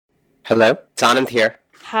Hello, it's Anand here.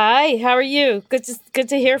 Hi, how are you? Good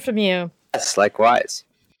to hear from you. Yes, likewise.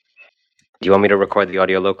 Do you want me to record the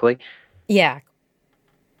audio locally? Yeah,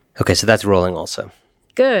 Okay, so that's rolling also.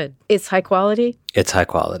 good. It's high quality? It's high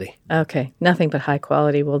quality. Okay, nothing but high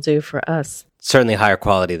quality will do for us. Certainly higher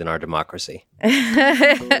quality than our democracy. I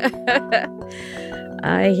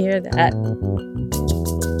hear that.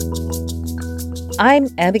 I'm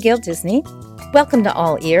Abigail Disney. Welcome to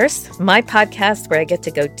All Ears, my podcast where I get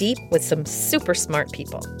to go deep with some super smart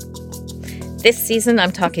people. This season,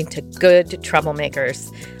 I'm talking to good troublemakers,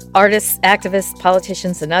 artists, activists,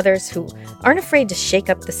 politicians, and others who aren't afraid to shake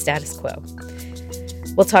up the status quo.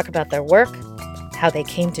 We'll talk about their work, how they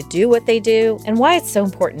came to do what they do, and why it's so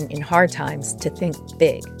important in hard times to think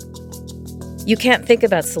big. You can't think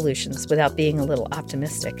about solutions without being a little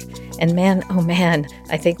optimistic. And man, oh man,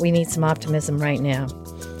 I think we need some optimism right now.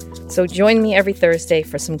 So join me every Thursday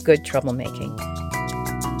for some good troublemaking.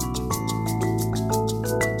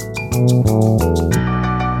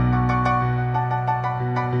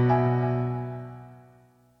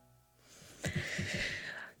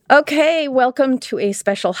 Okay, welcome to a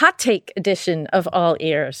special hot take edition of All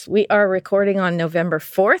Ears. We are recording on November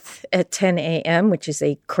 4th at 10 a.m., which is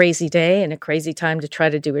a crazy day and a crazy time to try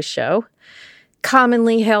to do a show.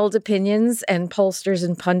 Commonly held opinions and pollsters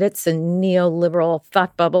and pundits and neoliberal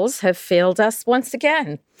thought bubbles have failed us once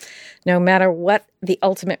again. No matter what the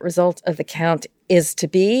ultimate result of the count is to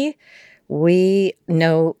be, we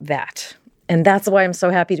know that. And that's why I'm so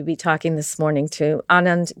happy to be talking this morning to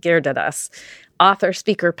Anand Giridharadas, author,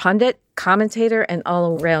 speaker, pundit, commentator, and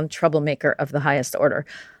all-around troublemaker of the highest order.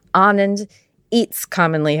 Anand eats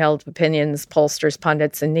commonly held opinions, pollsters,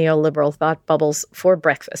 pundits, and neoliberal thought bubbles for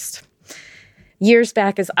breakfast. Years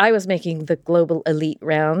back, as I was making the global elite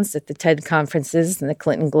rounds at the TED conferences and the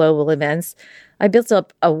Clinton Global events, I built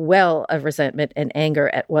up a well of resentment and anger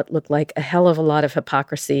at what looked like a hell of a lot of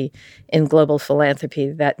hypocrisy in global philanthropy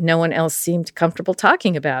that no one else seemed comfortable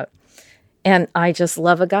talking about. And I just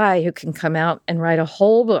love a guy who can come out and write a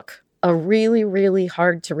whole book, a really, really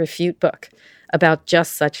hard to refute book about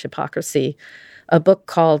just such hypocrisy. A book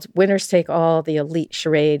called Winners Take All, The Elite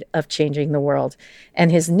Charade of Changing the World.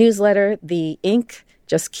 And his newsletter, The Ink,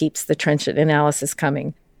 just keeps the trenchant analysis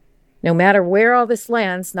coming. No matter where all this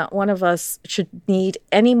lands, not one of us should need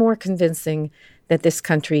any more convincing that this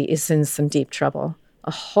country is in some deep trouble.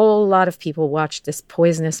 A whole lot of people watched this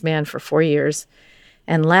poisonous man for 4 years,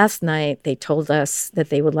 and last night they told us that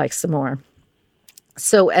they would like some more.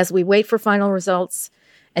 So as we wait for final results,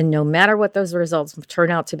 and no matter what those results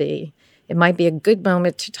turn out to be, it might be a good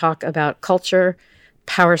moment to talk about culture,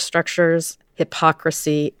 power structures,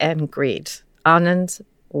 hypocrisy, and greed. Anand,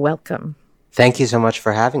 welcome. Thank you so much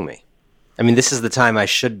for having me. I mean, this is the time I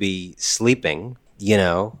should be sleeping,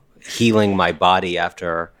 healing my body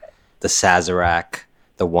after the Sazerac,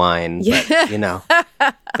 the wine,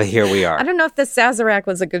 but here we are. I don't know if the Sazerac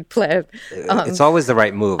was a good plan. It's always the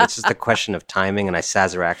right move. It's just a question of timing, and I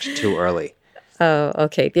Sazerac'd too early. Oh,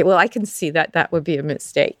 okay. Well, I can see that that would be a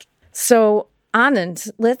mistake. So, Anand,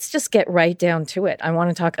 let's just get right down to it. I want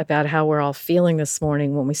to talk about how we're all feeling this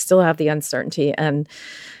morning when we still have the uncertainty. And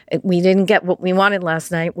we didn't get what we wanted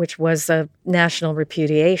last night, which was a national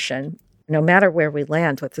repudiation. No matter where we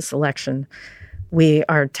land with this election, we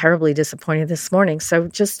are terribly disappointed this morning. So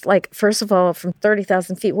just first of all, from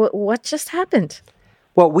 30,000 feet, what just happened?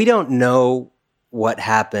 Well, we don't know what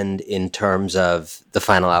happened in terms of the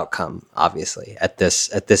final outcome, obviously, at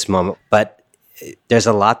this moment. But there's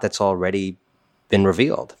a lot that's already been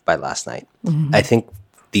revealed by last night. Mm-hmm. I think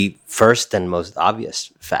the first and most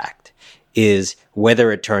obvious fact is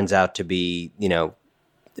whether it turns out to be,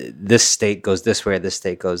 this state goes this way, this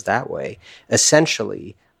state goes that way.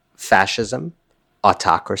 Essentially, fascism,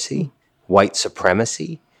 autocracy, white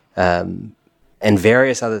supremacy, and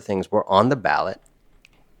various other things were on the ballot,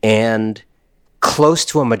 and close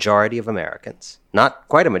to a majority of Americans, not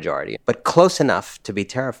quite a majority, but close enough to be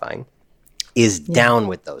terrifying, is down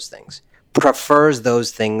with those things, prefers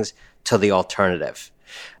those things to the alternative.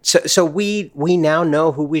 So we now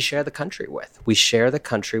know who we share the country with. We share the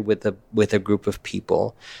country with a group of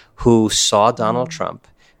people who saw Donald Trump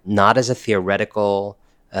not as a theoretical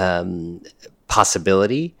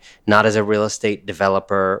possibility, not as a real estate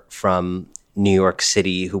developer from New York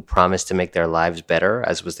City who promised to make their lives better,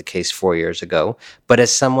 as was the case 4 years ago, but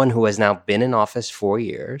as someone who has now been in office 4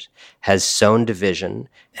 years, has sown division,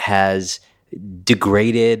 has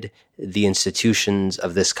degraded the institutions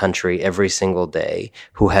of this country every single day,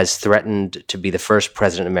 who has threatened to be the first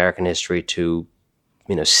president in American history to,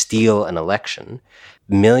 steal an election.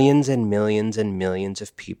 Millions and millions and millions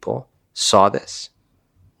of people saw this,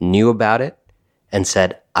 knew about it, and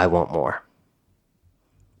said, I want more.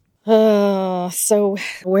 So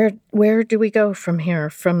where do we go from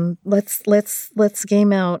here? Let's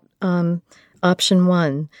game out option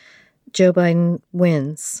one. Joe Biden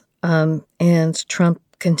wins, and Trump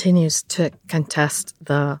continues to contest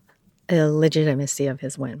the illegitimacy of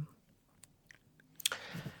his win.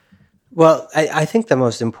 Well, I think the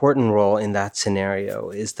most important role in that scenario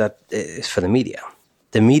is for the media.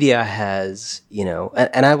 The media has,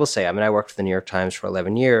 and I will say, I worked for the New York Times for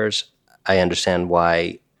 11 years. I understand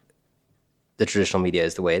why the traditional media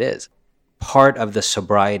is the way it is. Part of the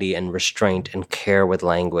sobriety and restraint and care with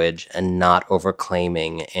language and not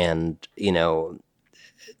overclaiming and,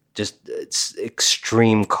 just it's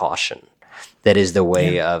extreme caution that is the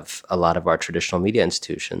way of a lot of our traditional media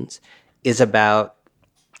institutions is about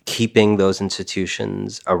keeping those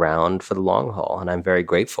institutions around for the long haul. And I'm very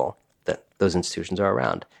grateful that those institutions are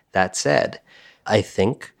around. That said, I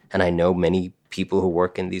think, and I know many people who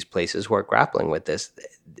work in these places who are grappling with this,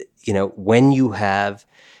 when you have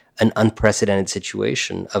an unprecedented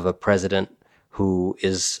situation of a president who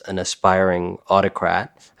is an aspiring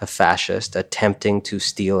autocrat, a fascist, attempting to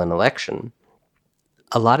steal an election,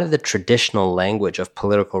 a lot of the traditional language of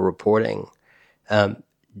political reporting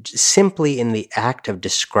simply in the act of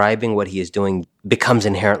describing what he is doing becomes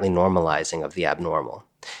inherently normalizing of the abnormal.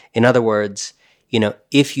 In other words,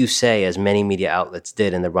 if you say, as many media outlets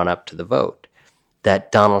did in the run-up to the vote,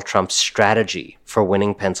 that Donald Trump's strategy for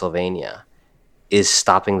winning Pennsylvania is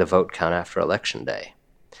stopping the vote count after Election Day.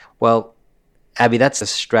 Well, Abby, that's a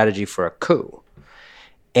strategy for a coup.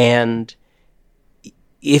 And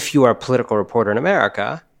if you are a political reporter in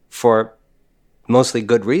America, for mostly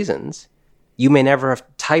good reasons, you may never have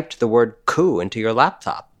typed the word coup into your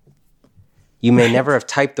laptop. You may never have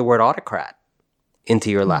typed the word autocrat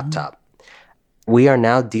into your laptop. We are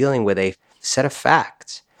now dealing with a set of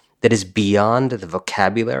facts that is beyond the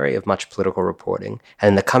vocabulary of much political reporting. And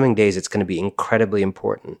in the coming days, it's going to be incredibly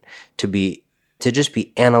important to just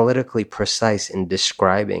be analytically precise in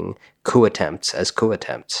describing coup attempts as coup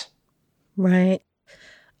attempts. Right.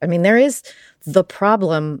 There is the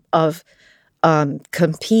problem of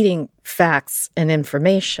competing facts and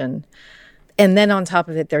information. And then on top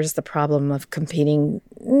of it, there's the problem of competing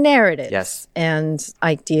narratives and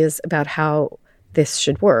ideas about how this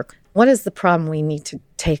should work. What is the problem we need to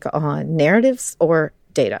take on, narratives or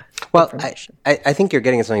data? Well, I think you're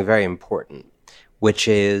getting at something very important, which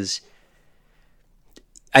is,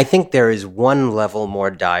 I think there is one level more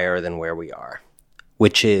dire than where we are,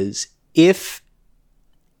 which is if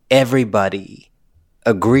everybody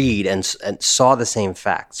agreed and saw the same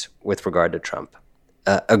facts with regard to Trump,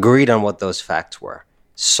 agreed on what those facts were,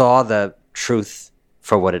 saw the truth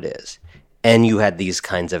for what it is, and you had these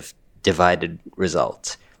kinds of divided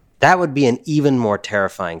results, that would be an even more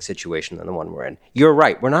terrifying situation than the one we're in. You're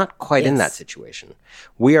right. We're not quite in that situation.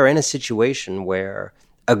 We are in a situation where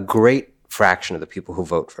a great fraction of the people who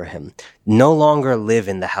vote for him no longer live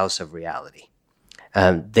in the house of reality.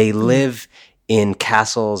 They live in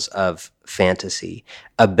castles of fantasy,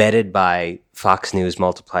 abetted by Fox News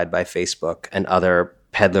multiplied by Facebook and other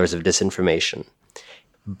peddlers of disinformation.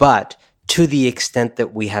 But to the extent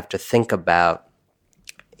that we have to think about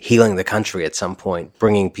healing the country at some point,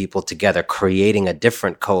 bringing people together, creating a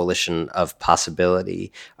different coalition of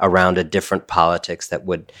possibility around a different politics that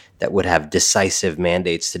would have decisive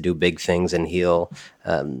mandates to do big things and heal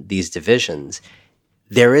these divisions.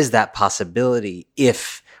 There is that possibility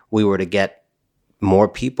if we were to get more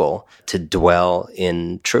people to dwell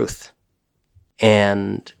in truth.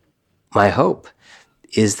 And my hope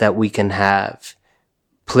is that we can have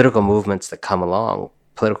political movements that come along,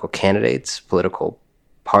 political candidates, political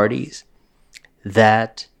parties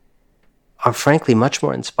that are frankly much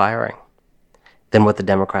more inspiring than what the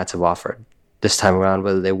Democrats have offered this time around,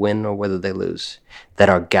 whether they win or whether they lose, that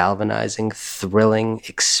are galvanizing, thrilling,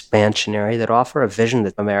 expansionary, that offer a vision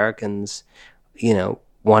that Americans,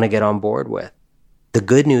 want to get on board with. The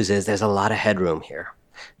good news is there's a lot of headroom here.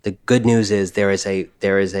 The good news is there is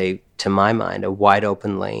a, to my mind, a wide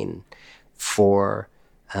open lane for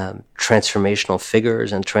transformational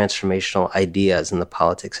figures and transformational ideas in the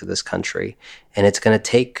politics of this country. And it's going to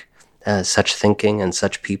take such thinking and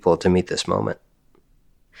such people to meet this moment.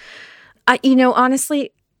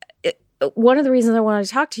 Honestly, one of the reasons I wanted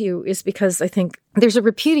to talk to you is because I think there's a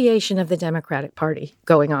repudiation of the Democratic Party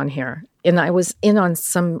going on here. And I was in on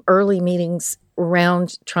some early meetings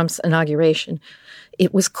around Trump's inauguration.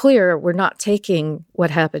 It was clear we're not taking what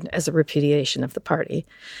happened as a repudiation of the party.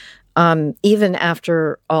 Even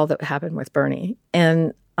after all that happened with Bernie.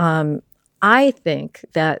 And I think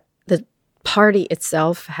that the party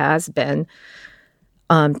itself has been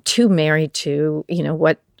too married to,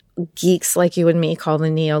 what geeks like you and me call the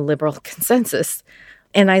neoliberal consensus.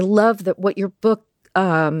 And I love that what your book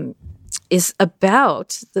is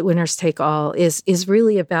about, The Winners Take All, is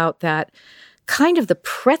really about that kind of the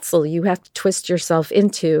pretzel you have to twist yourself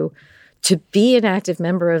into to be an active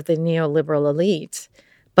member of the neoliberal elite,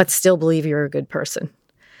 but still believe you're a good person.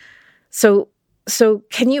 So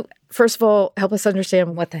can you, first of all, help us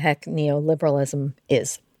understand what the heck neoliberalism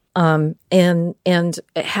is? And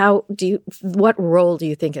what role do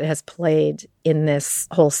you think it has played in this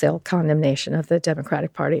wholesale condemnation of the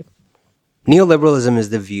Democratic Party? Neoliberalism is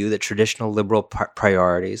the view that traditional liberal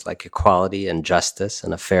priorities like equality and justice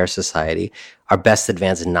and a fair society are best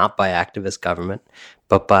advanced not by activist government,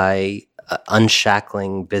 but by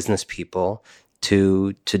unshackling business people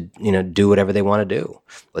to do whatever they want to do.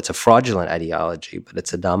 It's a fraudulent ideology, but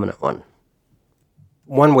it's a dominant one.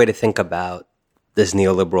 One way to think about this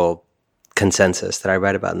neoliberal consensus that I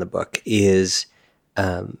write about in the book is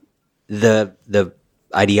the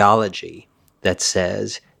ideology that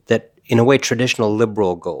says that, in a way, traditional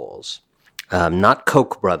liberal goals, not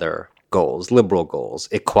Koch brother goals, liberal goals,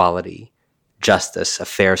 equality, justice, a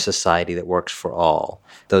fair society that works for all,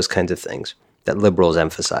 those kinds of things that liberals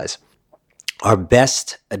emphasize, are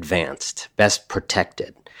best advanced, best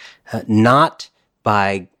protected, not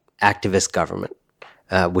by activist government,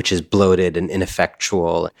 which is bloated and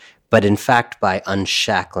ineffectual, but in fact by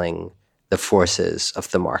unshackling the forces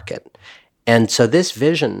of the market. And so this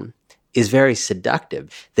vision is very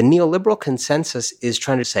seductive. The neoliberal consensus is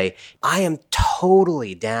trying to say, I am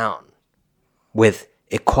totally down with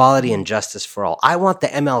equality and justice for all. I want the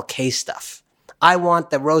MLK stuff. I want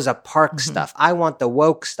the Rosa Parks stuff. I want the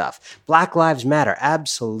woke stuff. Black Lives Matter.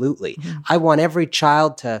 Absolutely. I want every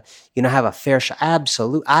child to, have a fair shot.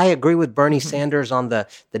 Absolutely. I agree with Bernie Sanders on the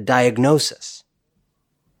diagnosis.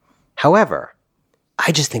 However,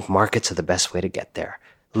 I just think markets are the best way to get there.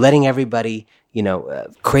 Letting everybody,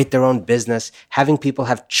 create their own business, having people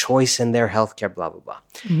have choice in their healthcare, blah, blah, blah.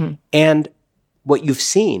 And what you've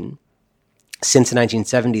seen since the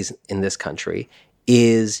 1970s in this country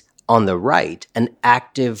is, on the right, an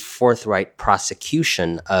active, forthright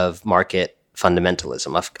prosecution of market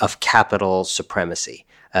fundamentalism, of capital supremacy.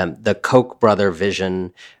 The Koch brother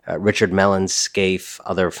vision, Richard Mellon's Scaife,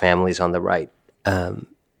 other families on the right.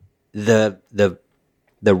 The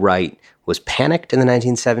right was panicked in the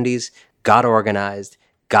 1970s, got organized,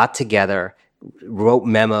 got together, wrote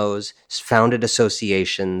memos, founded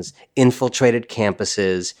associations, infiltrated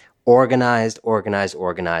campuses, organized,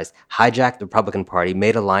 hijacked the Republican Party,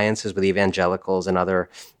 made alliances with evangelicals and other,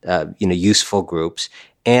 useful groups,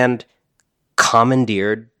 and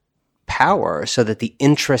commandeered power so that the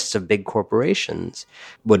interests of big corporations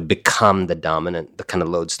would become the dominant, the kind of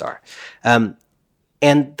lodestar.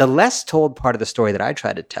 And the less told part of the story that I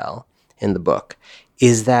try to tell in the book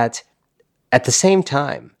is that at the same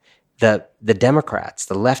time, the Democrats,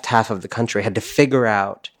 the left half of the country, had to figure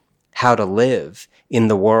out how to live in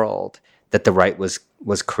the world that the right was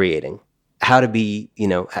creating, how to be,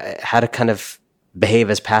 how to kind of behave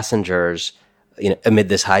as passengers, amid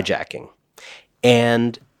this hijacking.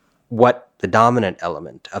 And what the dominant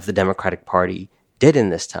element of the Democratic Party did in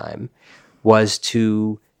this time was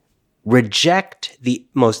to reject the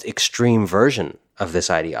most extreme version of this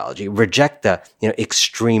ideology, reject the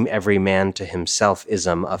extreme every man to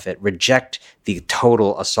himself-ism of it, reject the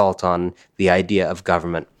total assault on the idea of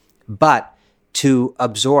government, but to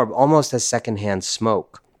absorb almost as secondhand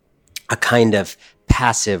smoke a kind of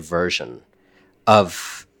passive version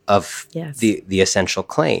of the essential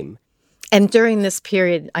claim. And during this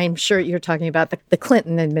period, I'm sure you're talking about the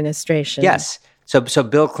Clinton administration. Yes. So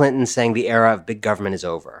Bill Clinton saying the era of big government is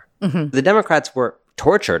over. The Democrats were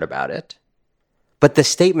tortured about it, but the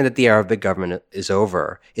statement that the era of big government is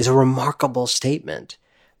over is a remarkable statement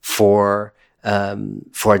for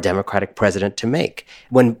a Democratic president to make.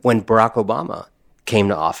 When Barack Obama came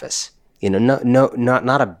to office,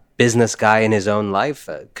 not a business guy in his own life,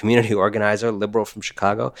 a community organizer, liberal from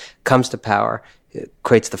Chicago, comes to power,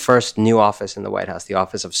 creates the first new office in the White House, the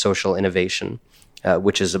Office of Social Innovation,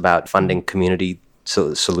 which is about funding community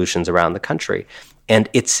solutions around the country. And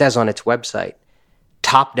it says on its website,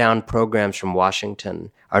 top-down programs from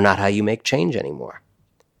Washington are not how you make change anymore.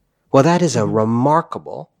 Well, that is a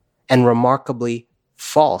remarkable and remarkably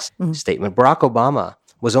false statement. Barack Obama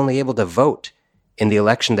was only able to vote in the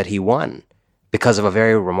election that he won because of a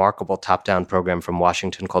very remarkable top-down program from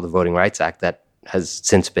Washington called the Voting Rights Act that has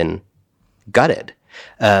since been gutted.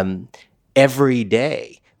 Every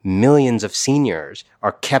day, millions of seniors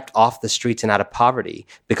are kept off the streets and out of poverty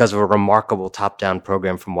because of a remarkable top-down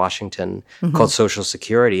program from Washington called Social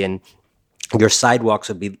Security. And your sidewalks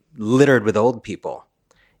would be littered with old people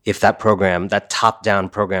if that program, that top-down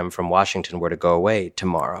program from Washington, were to go away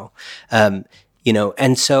tomorrow. And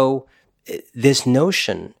so this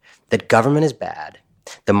notion that government is bad,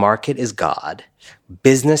 the market is God,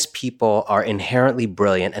 business people are inherently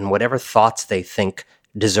brilliant, and whatever thoughts they think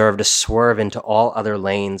deserve to swerve into all other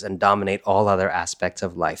lanes and dominate all other aspects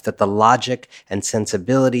of life, that the logic and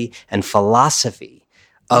sensibility and philosophy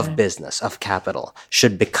of business, of capital,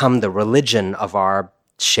 should become the religion of our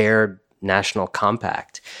shared national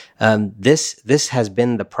compact. This has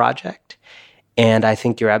been the project. And I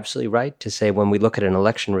think you're absolutely right to say, when we look at an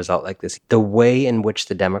election result like this, the way in which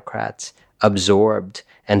the Democrats absorbed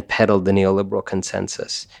and peddled the neoliberal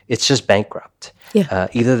consensus, it's just bankrupt. Yeah.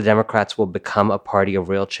 Either the Democrats will become a party of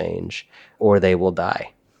real change or they will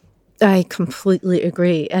die. I completely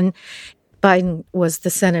agree. And Biden was the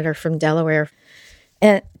senator from Delaware.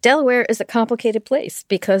 And Delaware is a complicated place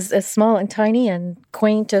because as small and tiny and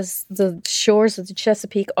quaint as the shores of the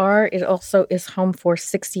Chesapeake are, it also is home for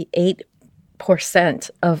 68%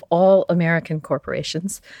 of all American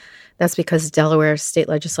corporations. That's because Delaware's state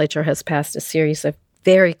legislature has passed a series of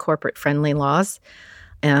very corporate-friendly laws.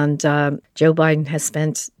 And Joe Biden has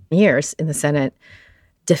spent years in the Senate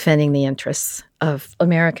defending the interests of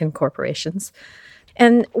American corporations.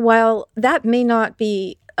 And while that may not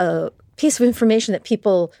be a piece of information that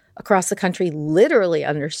people across the country literally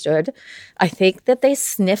understood, I think that they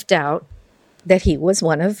sniffed out that he was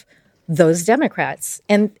one of those Democrats.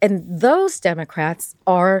 And those Democrats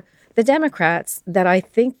are the Democrats that I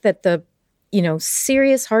think that the,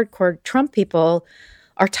 serious hardcore Trump people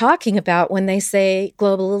are talking about when they say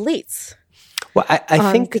global elites. Well,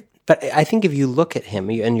 I think if you look at him,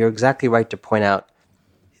 and you're exactly right to point out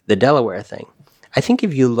the Delaware thing, I think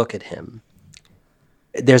if you look at him,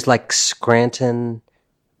 there's like Scranton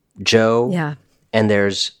Joe, and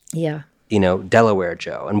there's Delaware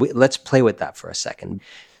Joe, and let's play with that for a second.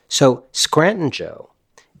 So Scranton Joe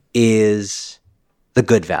is the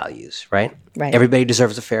good values, right? Right. Everybody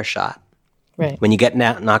deserves a fair shot. Right. When you get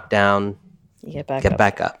knocked down, you get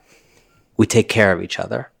back up. We take care of each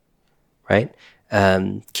other, right?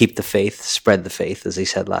 Keep the faith, spread the faith, as he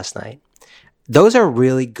said last night. Those are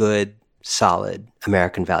really good, solid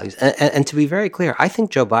American values. And to be very clear, I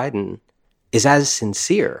think Joe Biden is as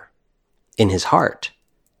sincere in his heart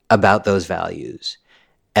about those values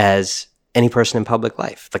as any person in public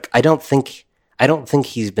life. Like, I don't think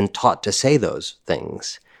he's been taught to say those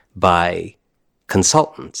things by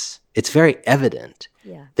consultants. It's very evident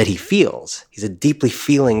that he feels. He's a deeply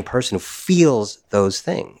feeling person who feels those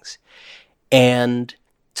things. And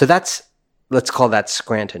so let's call that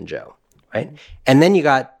Scranton Joe, right? Mm-hmm. And then you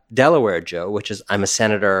got Delaware Joe, which is, I'm a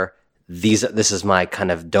senator. This is my kind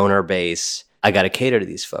of donor base. I got to cater to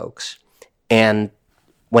these folks. And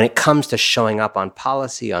when it comes to showing up on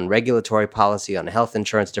policy, on regulatory policy, on health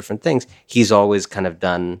insurance, different things, he's always kind of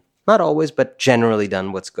done, not always, but generally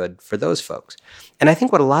done what's good for those folks. And I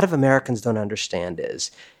think what a lot of Americans don't understand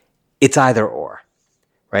is it's either or,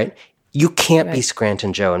 right? You can't be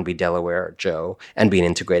Scranton Joe and be Delaware Joe and be an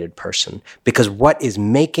integrated person, because what is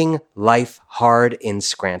making life hard in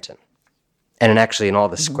Scranton, and actually in all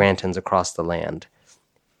the Scrantons across the land,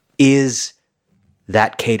 is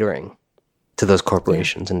that catering to those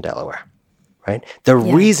corporations in Delaware, right? The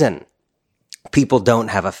reason people don't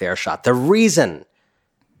have a fair shot, the reason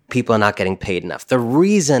people are not getting paid enough, the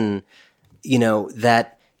reason,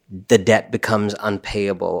 that the debt becomes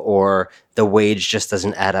unpayable or the wage just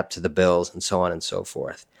doesn't add up to the bills and so on and so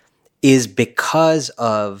forth, is because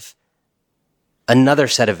of another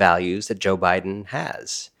set of values that Joe Biden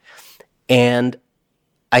has. And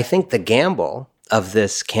I think the gamble of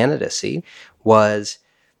this candidacy was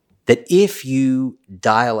that if you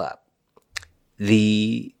dial up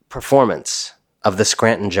the performance of the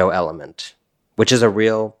Scranton Joe element, which is a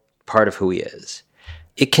real part of who he is,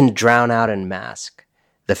 it can drown out and mask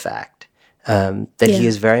the fact that he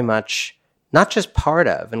is very much not just part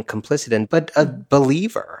of and complicit in, but a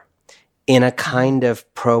believer in a kind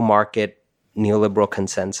of pro-market neoliberal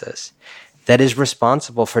consensus that is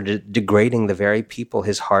responsible for degrading the very people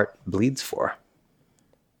his heart bleeds for.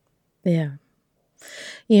 Yeah.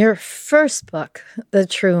 Your first book, The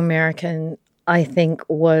True American, I think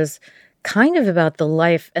was kind of about the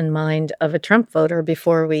life and mind of a Trump voter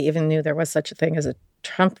before we even knew there was such a thing as a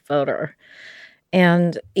Trump voter.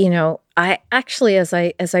 And, I actually, as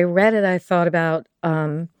I read it, I thought about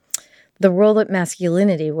the role that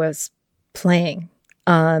masculinity was playing.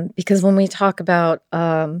 Because when we talk about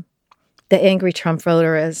the angry Trump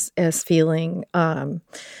voter as feeling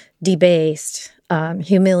debased,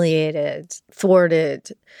 humiliated,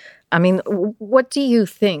 thwarted, I mean, what do you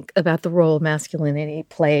think about the role masculinity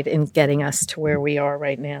played in getting us to where we are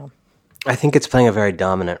right now? I think it's playing a very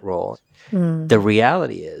dominant role. The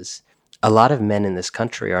reality is a lot of men in this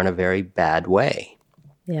country are in a very bad way.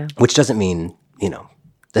 Yeah. Which doesn't mean,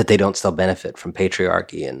 that they don't still benefit from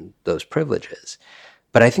patriarchy and those privileges.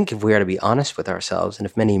 But I think if we are to be honest with ourselves, and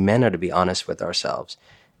if many men are to be honest with ourselves,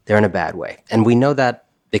 they're in a bad way. And we know that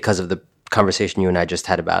because of the conversation you and I just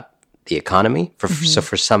had about the economy. So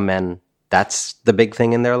for some men, that's the big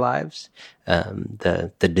thing in their lives,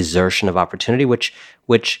 the desertion of opportunity, which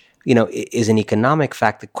is an economic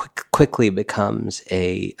fact that quickly becomes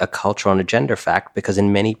a cultural and a gender fact, because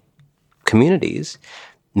in many communities,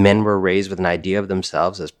 men were raised with an idea of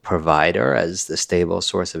themselves as provider, as the stable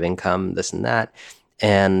source of income, this and that.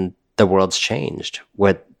 And the world's changed,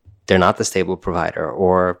 where they're not the stable provider,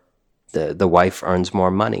 or the wife earns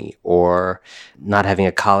more money, or not having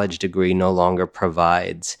a college degree no longer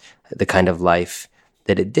provides the kind of life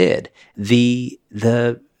that it did. The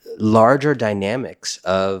larger dynamics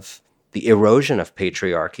of the erosion of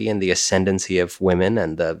patriarchy and the ascendancy of women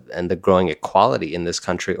and the growing equality in this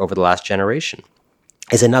country over the last generation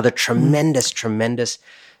is another tremendous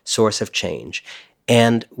source of change.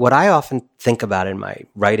 And what I often think about in my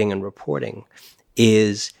writing and reporting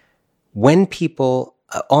is when people,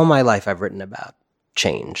 all my life I've written about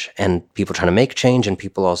change and people trying to make change and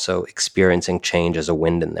people also experiencing change as a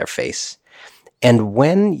wind in their face. And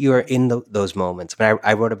when you're in those moments,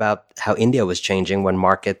 I wrote about how India was changing when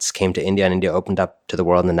markets came to India and India opened up to the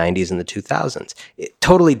world in the 90s and the 2000s.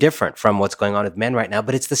 Totally different from what's going on with men right now,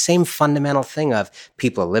 but it's the same fundamental thing of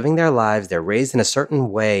people are living their lives, they're raised in a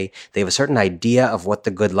certain way, they have a certain idea of what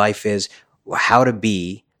the good life is, how to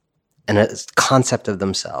be, and a concept of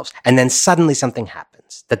themselves. And then suddenly something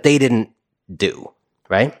happens that they didn't do,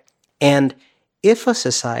 right? And if a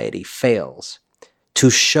society fails to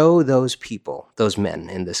show those people, those men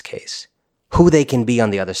in this case, who they can be on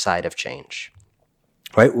the other side of change,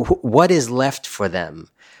 right? What is left for them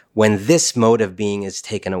when this mode of being is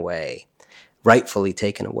taken away, rightfully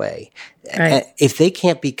taken away? Right. If they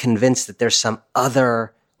can't be convinced that there's some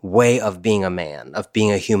other way of being a man, of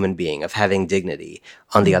being a human being, of having dignity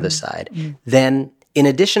on the other side, then in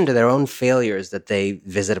addition to their own failures that they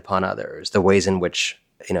visit upon others, the ways in which,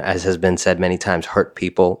 as has been said many times, hurt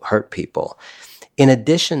people, in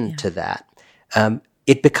addition to that,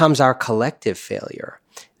 it becomes our collective failure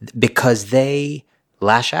because they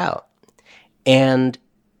lash out. And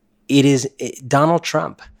it is Donald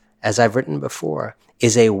Trump, as I've written before,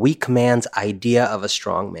 is a weak man's idea of a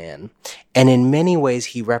strong man. And in many ways,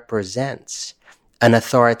 he represents an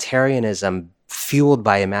authoritarianism fueled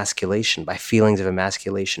by emasculation, by feelings of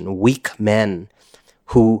emasculation, weak men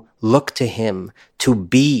who look to him to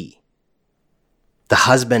be the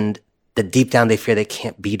husband that deep down they fear they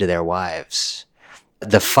can't be to their wives,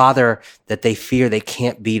 the father that they fear they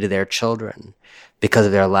can't be to their children because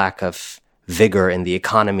of their lack of vigor in the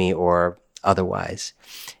economy or otherwise.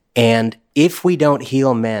 And if we don't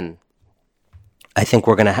heal men, I think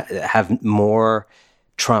we're going to have more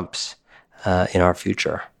Trumps in our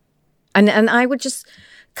future. And I would just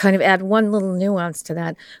kind of add one little nuance to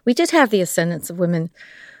that. We did have the ascendance of women,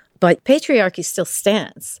 but patriarchy still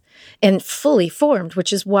stands and fully formed,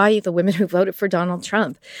 which is why the women who voted for Donald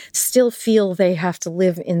Trump still feel they have to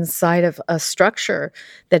live inside of a structure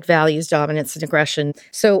that values dominance and aggression.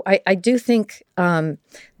 So I do think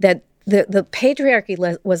that the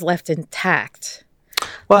patriarchy was left intact.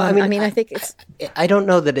 Well, I think it's. I don't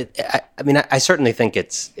know that it. I certainly think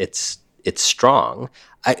it's strong.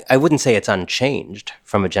 I wouldn't say it's unchanged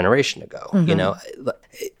from a generation ago. Mm-hmm.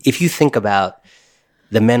 If you think about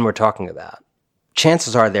the men we're talking about,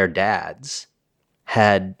 chances are their dads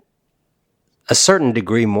had a certain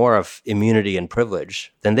degree more of immunity and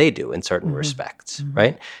privilege than they do in certain respects,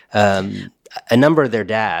 right? A number of their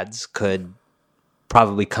dads could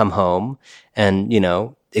probably come home and,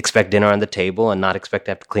 expect dinner on the table and not expect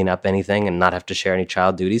to have to clean up anything and not have to share any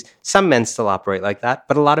child duties. Some men still operate like that,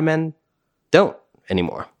 but a lot of men don't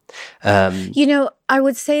anymore. I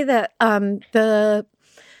would say that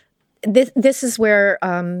this is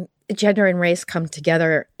where gender and race come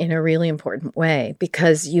together in a really important way,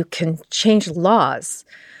 because you can change laws,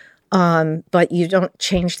 but you don't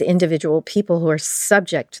change the individual people who are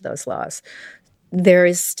subject to those laws. There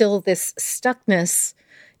is still this stuckness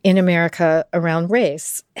in America around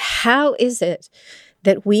race. How is it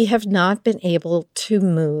that we have not been able to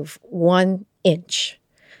move 1 inch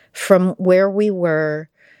from where we were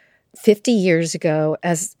 50 years ago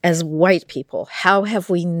as white people? How have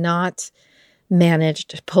we not managed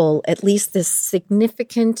to pull at least this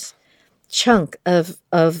significant chunk of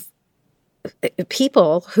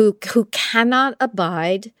people who cannot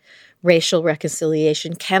abide racial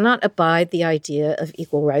reconciliation, cannot abide the idea of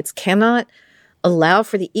equal rights, cannot allow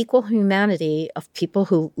for the equal humanity of people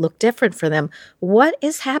who look different from them. What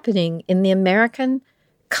is happening in the American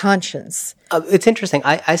conscience? It's interesting.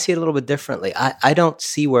 I see it a little bit differently. I don't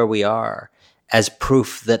see where we are as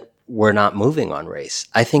proof that we're not moving on race.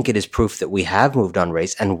 I think it is proof that we have moved on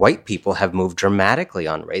race, and white people have moved dramatically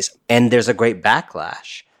on race. And there's a great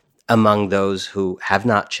backlash among those who have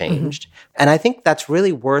not changed. And I think that's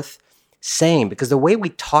really worth saying, because the way we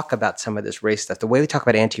talk about some of this race stuff, the way we talk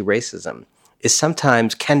about anti-racism, is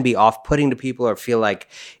sometimes can be off-putting to people or feel like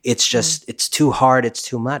it's just, it's too hard, it's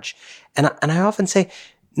too much. And I often say,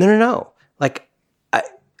 no. Like,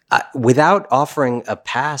 without offering a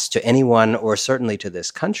pass to anyone or certainly to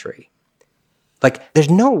this country, like, there's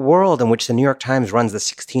no world in which the New York Times runs the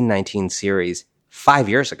 1619 series 5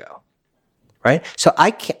 years ago, right? So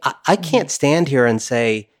I can't stand here and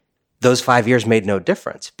say those 5 years made no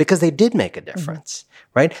difference, because they did make a difference,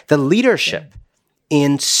 right? The leadership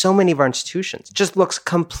in so many of our institutions just looks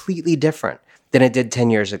completely different than it did 10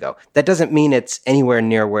 years ago. That doesn't mean it's anywhere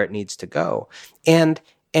near where it needs to go. And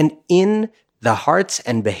in the hearts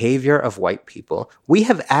and behavior of white people, we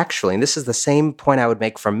have actually, and this is the same point I would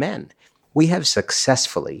make for men, we have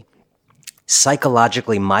successfully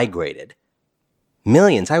psychologically migrated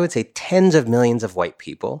millions, I would say tens of millions of white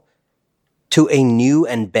people to a new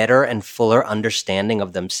and better and fuller understanding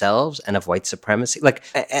of themselves and of white supremacy.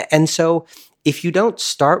 And so if you don't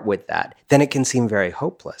start with that, then it can seem very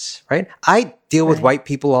hopeless, right? I deal with white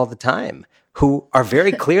people all the time who are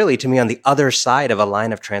very clearly to me on the other side of a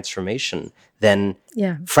line of transformation than,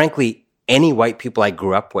 frankly, any white people I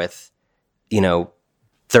grew up with,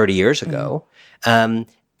 30 years ago. And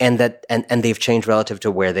they've changed relative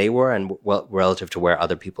to where they were and relative to where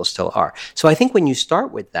other people still are. So I think when you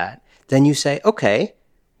start with that, then you say, okay,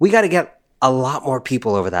 we got to get a lot more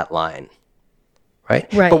people over that line. Right?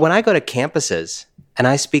 But when I go to campuses and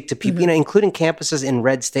I speak to people, including campuses in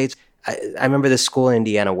red states, I remember this school in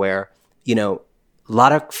Indiana where, a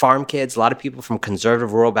lot of farm kids, a lot of people from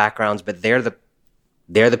conservative rural backgrounds, but they're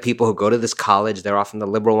the people who go to this college. They're often the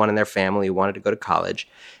liberal one in their family who wanted to go to college.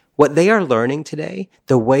 What they are learning today,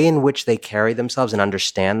 the way in which they carry themselves and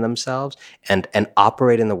understand themselves and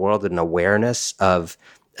operate in the world with an awareness of,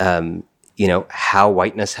 how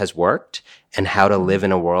whiteness has worked and how to live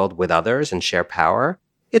in a world with others and share power.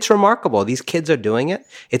 It's remarkable. These kids are doing it.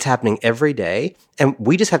 It's happening every day. And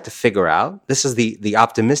we just have to figure out, this is the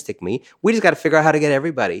optimistic me, we just got to figure out how to get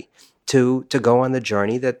everybody to go on the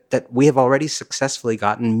journey that we have already successfully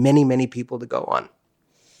gotten many, many people to go on.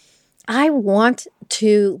 I want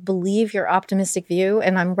to believe your optimistic view,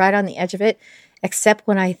 and I'm right on the edge of it, except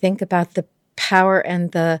when I think about the power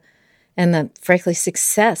and the frankly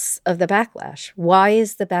success of the backlash. Why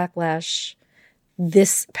is the backlash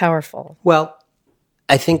this powerful? Well,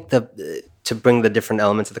 I think to bring the different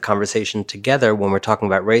elements of the conversation together, when we're talking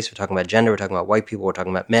about race, we're talking about gender, we're talking about white people, we're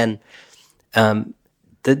talking about men,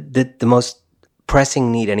 the most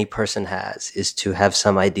pressing need any person has is to have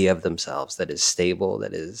some idea of themselves that is stable,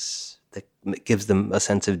 that gives them a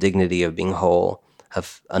sense of dignity, of being whole,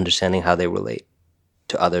 of understanding how they relate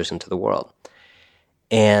to others and to the world.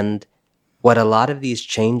 And what a lot of these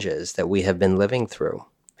changes that we have been living through,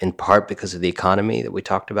 in part because of the economy that we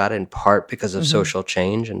talked about, in part because of social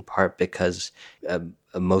change, in part because a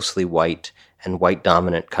mostly white and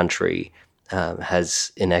white-dominant country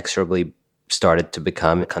has inexorably started to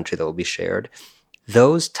become a country that will be shared.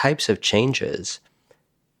 Those types of changes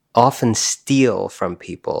often steal from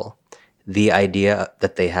people the idea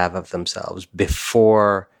that they have of themselves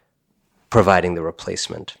before providing the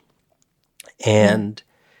replacement. And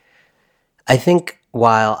I think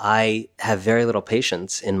while I have very little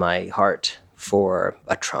patience in my heart for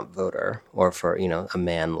a Trump voter or for, a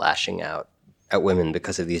man lashing out at women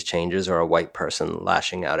because of these changes or a white person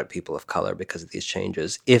lashing out at people of color because of these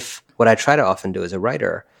changes, if what I try to often do as a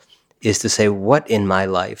writer is to say what in my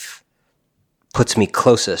life puts me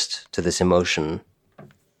closest to this emotion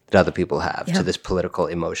that other people have, to this political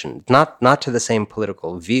emotion, not to the same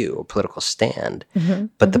political view or political stand,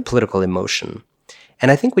 but the political emotion. And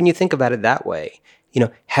I think when you think about it that way,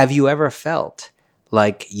 have you ever felt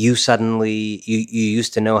like you suddenly, you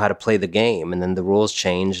used to know how to play the game and then the rules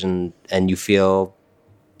changed and you feel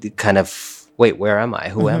kind of, wait, where am I?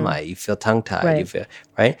 Who am I? You feel tongue-tied. Right. You feel,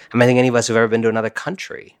 right? I think any of us who've ever been to another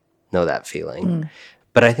country know that feeling.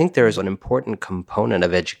 But I think there is an important component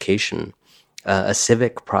of education, a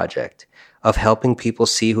civic project, of helping people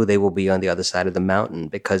see who they will be on the other side of the mountain.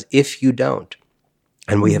 Because if you don't,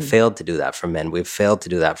 and we have failed to do that for men, we've failed to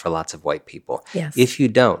do that for lots of white people. Yes. If you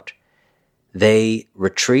don't, they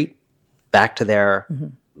retreat back to their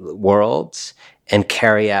worlds and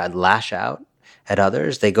lash out at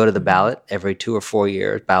others. They go to the ballot every 2 or 4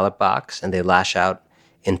 years, ballot box, and they lash out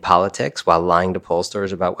in politics while lying to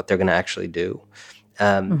pollsters about what they're going to actually do.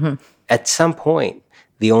 At some point,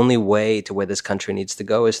 the only way to where this country needs to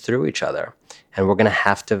go is through each other. And we're going to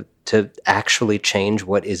have to actually change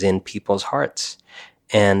what is in people's hearts.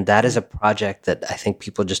 And that is a project that I think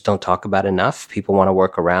people just don't talk about enough. People want to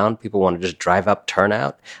work around. People want to just drive up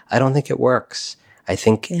turnout. I don't think it works. I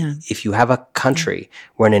think if you have a country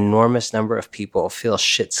where an enormous number of people feel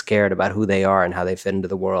shit scared about who they are and how they fit into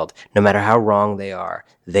the world, no matter how wrong they are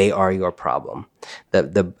your problem.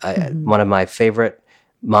 One of my favorite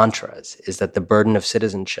mantras is that the burden of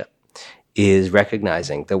citizenship is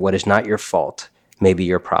recognizing that what is not your fault may be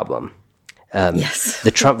your problem.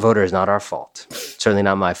 The Trump voter is not our fault. Certainly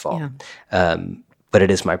not my fault. But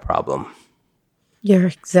it is my problem. You're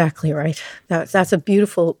exactly right. That's a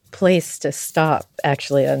beautiful place to stop,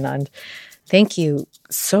 actually, Anand. Thank you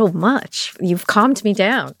so much. You've calmed me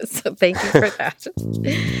down. So thank you for that.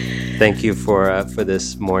 Thank you for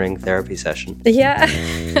this morning therapy session. Yeah.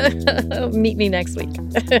 Meet me next week.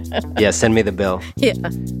 Yeah, send me the bill. Yeah.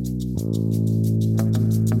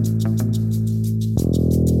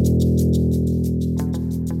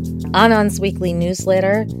 Anand's weekly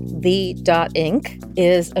newsletter, The.Inc.,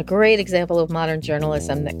 is a great example of modern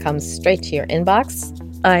journalism that comes straight to your inbox.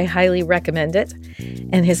 I highly recommend it.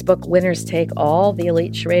 And his book, Winners Take All, The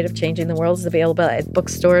Elite Charade of Changing the World, is available at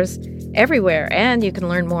bookstores everywhere. And you can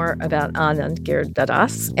learn more about Anand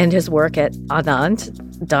Giridharadas and his work at anand.ly.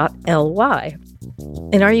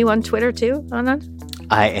 And are you on Twitter too, Anand?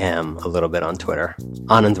 I am a little bit on Twitter.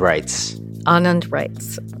 Anand Writes. Anand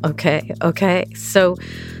Writes. Okay. So,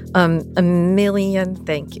 a million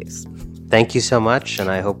thank yous. Thank you so much, and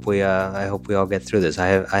I hope we all get through this.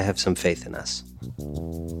 I have some faith in us.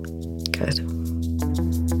 Good.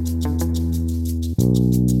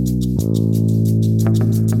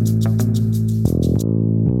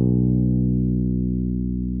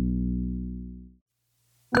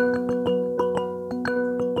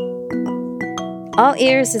 All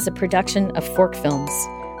Ears is a production of Fork Films.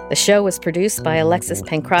 The show was produced by Alexis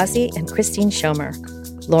Pancrazzi and Christine Schomer.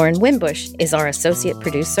 Lauren Wimbush is our associate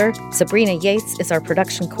producer. Sabrina Yates is our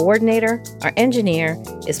production coordinator. Our engineer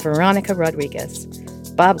is Veronica Rodriguez.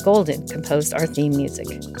 Bob Golden composed our theme music.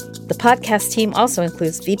 The podcast team also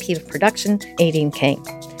includes VP of Production, Aideen King.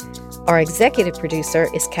 Our executive producer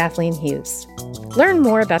is Kathleen Hughes. Learn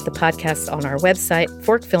more about the podcast on our website,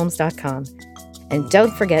 forkfilms.com. And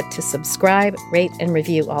don't forget to subscribe, rate, and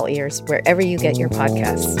review All Ears wherever you get your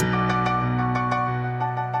podcasts.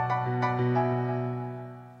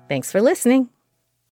 Thanks for listening.